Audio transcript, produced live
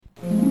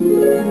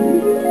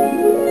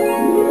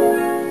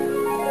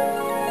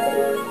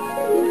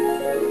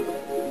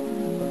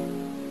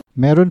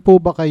Meron po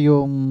ba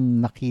kayong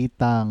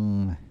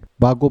nakitang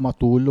bago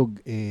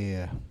matulog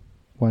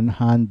 140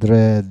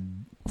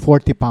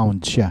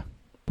 pounds siya?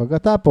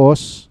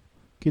 Pagkatapos,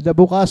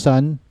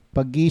 kinabukasan,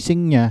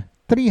 paggising niya,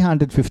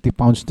 350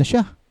 pounds na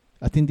siya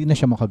at hindi na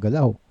siya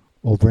makagalaw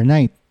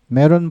overnight.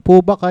 Meron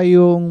po ba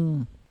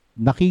kayong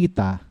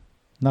nakita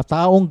na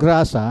taong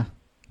grasa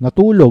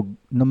natulog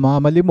na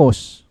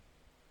mamalimos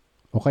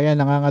o kaya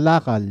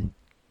nangangalakal?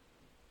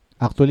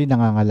 Actually,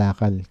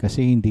 nangangalakal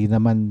kasi hindi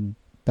naman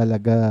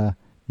talaga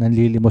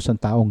nanlilimos ang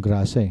taong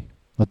grasa eh.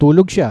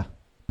 Natulog siya.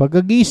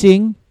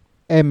 Pagkagising,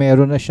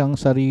 meron na siyang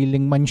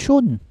sariling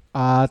mansyon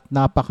at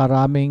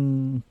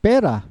napakaraming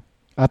pera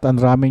at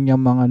ang rami niyang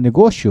mga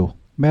negosyo.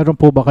 Meron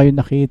po ba kayo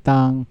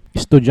nakitang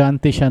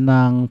estudyante siya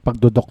ng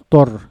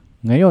pagdodoktor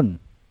ngayong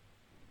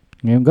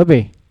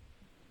gabi?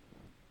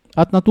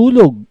 At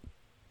natulog.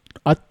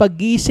 At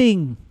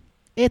paggising,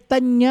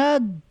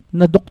 tanyag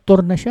na doktor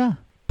na siya.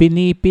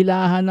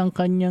 Pinipilahan ng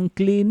kanyang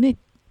clinic.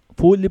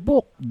 Fully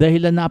booked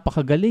dahil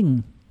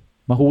napakagaling.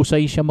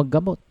 Mahusay siya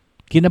maggamot.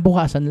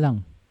 Kinabukasan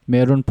lang.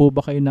 Meron po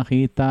ba kayo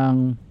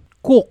nakitang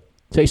cook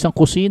sa isang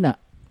kusina?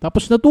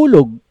 Tapos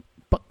natulog.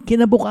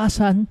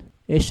 Kinabukasan,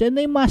 siya na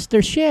yung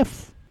master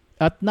chef.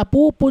 At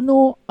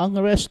napupuno ang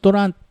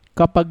restaurant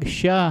kapag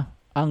siya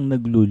ang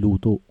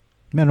nagluluto.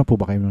 Meron po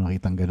ba kayo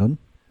nakitang ganun?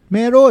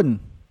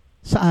 Meron.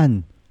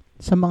 Saan?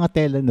 Sa mga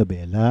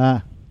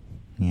telenovela.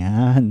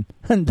 Yan.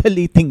 Ang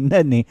dali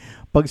tingnan eh.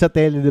 Pag sa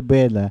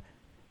telenovela,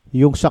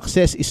 yung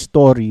success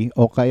story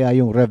o kaya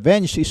yung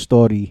revenge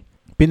story,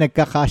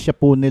 pinagkakasya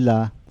po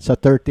nila sa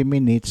 30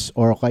 minutes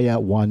or kaya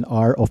 1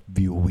 hour of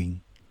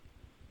viewing.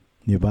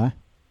 Di ba?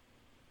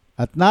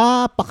 At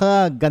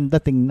napakaganda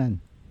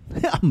tingnan.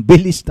 Ang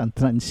bilis ng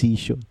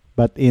transition.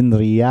 But in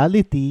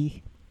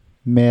reality,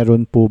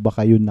 meron po ba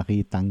kayo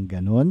nakitang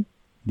ganon?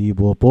 Di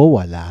ba po?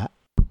 Wala.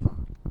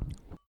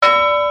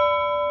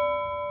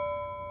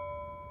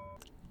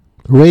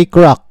 Ray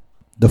Kroc,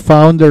 the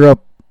founder of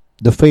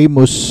the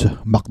famous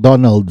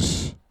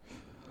McDonald's,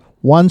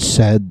 once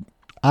said,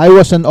 "I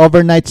was an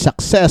overnight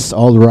success,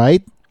 all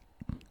right,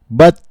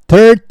 but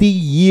 30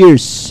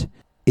 years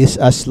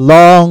is as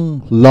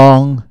long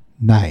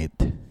night."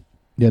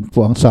 Yan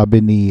po ang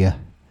sabi ni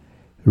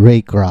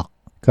Ray Kroc.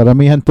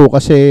 Karamihan po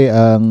kasi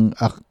ang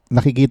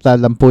nakikita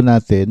lang po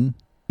natin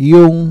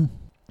yung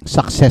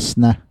success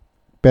na.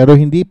 Pero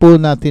hindi po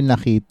natin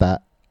nakita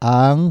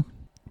ang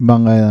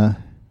mga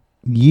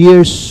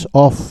years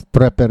of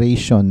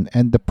preparation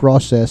and the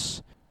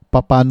process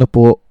paano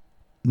po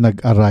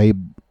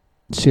nag-arrive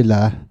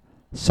sila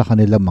sa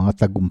kanilang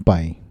mga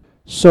tagumpay.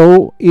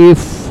 So,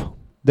 if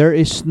there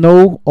is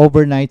no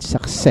overnight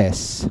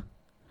success,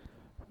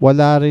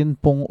 wala rin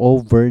pong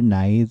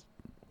overnight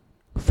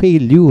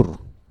failure.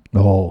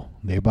 Oo,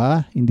 di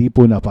ba? Hindi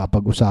po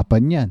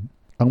napapag-usapan yan.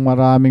 Ang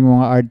maraming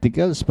mga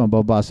articles,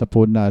 mababasa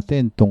po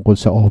natin tungkol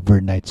sa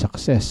overnight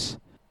success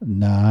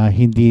na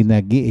hindi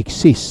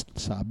nag-i-exist,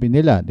 sabi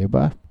nila, di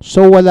ba?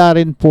 So, wala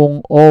rin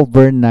pong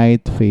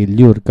overnight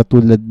failure.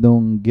 Katulad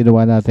nung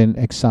ginawa natin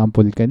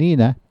example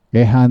kanina,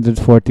 140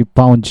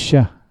 pounds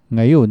siya.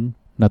 Ngayon,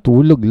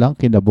 natulog lang,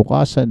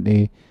 kinabukasan,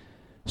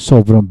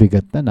 sobrang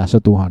bigat na, nasa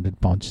 200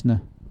 pounds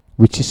na.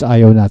 Which is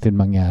ayaw natin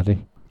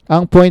mangyari.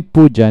 Ang point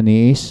po dyan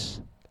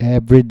is,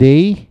 every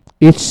day,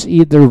 it's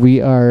either we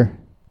are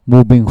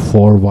moving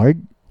forward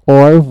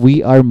or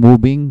we are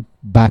moving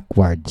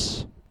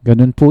backwards.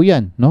 Ganun po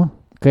yan, no?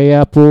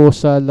 Kaya po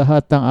sa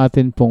lahat ng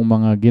atin pong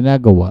mga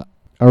ginagawa,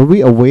 are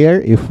we aware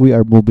if we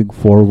are moving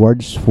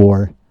forwards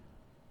for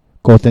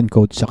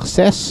quote-unquote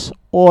success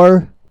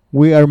or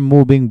we are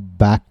moving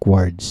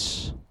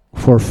backwards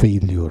for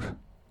failure?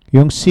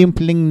 Yung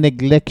simpleng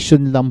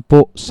neglection lang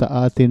po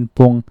sa atin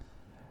pong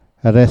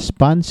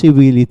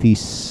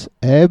responsibilities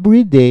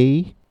every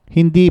day,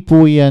 hindi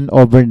po yan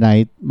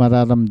overnight,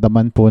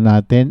 mararamdaman po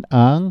natin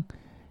ang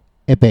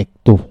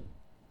epekto.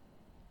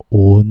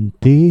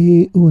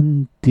 Unti,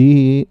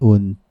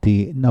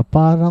 na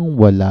parang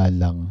wala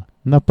lang.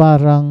 Na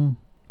parang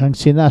ang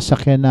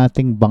sinasakyan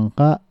nating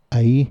bangka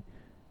ay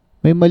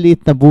may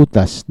maliit na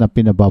butas na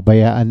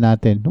pinababayaan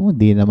natin.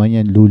 Hindi naman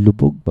yan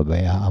lulubog,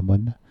 babayaan mo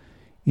na.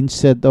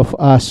 Instead of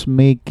us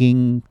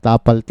making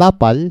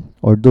tapal-tapal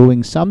or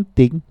doing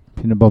something,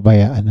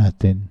 pinababayaan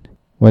natin.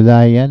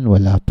 Wala yan,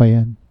 wala pa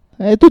yan.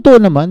 Totoo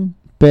naman,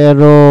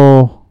 pero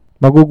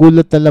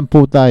magugulat na lang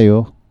po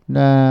tayo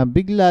na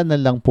bigla na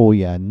lang po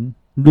yan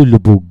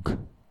lulubog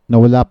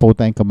na wala po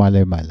tayong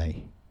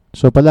kamalay-malay.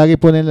 So palagi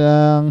po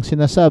nilang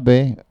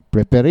sinasabi,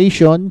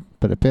 preparation,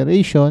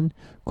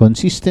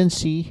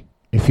 consistency,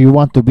 if you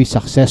want to be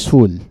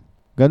successful.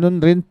 Ganun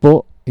rin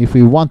po, if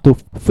we want to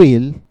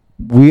fail,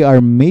 we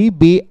are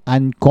maybe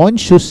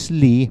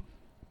unconsciously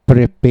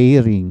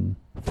preparing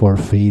for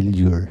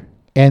failure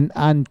and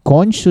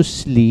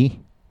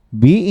unconsciously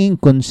being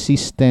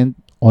consistent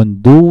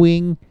on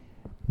doing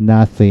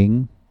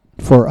nothing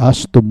for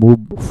us to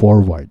move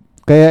forward.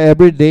 Kaya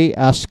every day,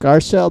 ask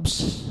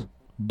ourselves,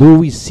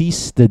 do we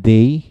seize the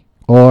day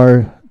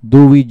or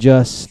do we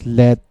just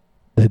let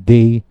the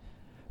day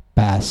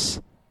pass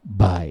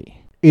by?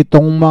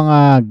 Itong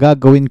mga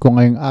gagawin ko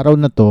ngayong araw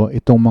na to,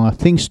 itong mga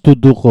things to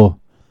do ko,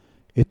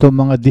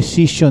 itong mga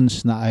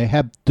decisions na I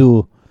have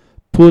to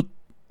put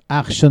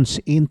actions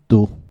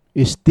into,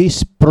 is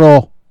this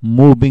pro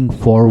moving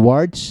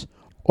forwards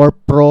or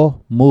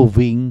pro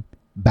moving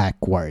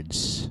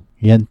backwards?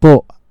 Yan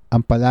po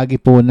ang palagi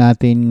po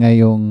natin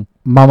ngayong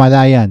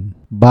mamalayan.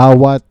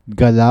 Bawat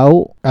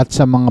galaw at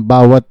sa mga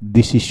bawat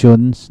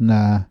decisions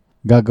na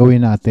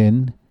gagawin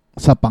natin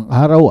sa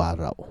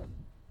pang-araw-araw.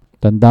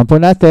 Tandaan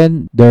po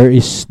natin, there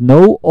is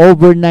no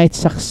overnight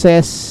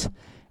success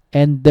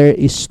and there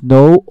is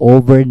no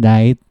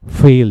overnight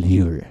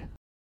failure.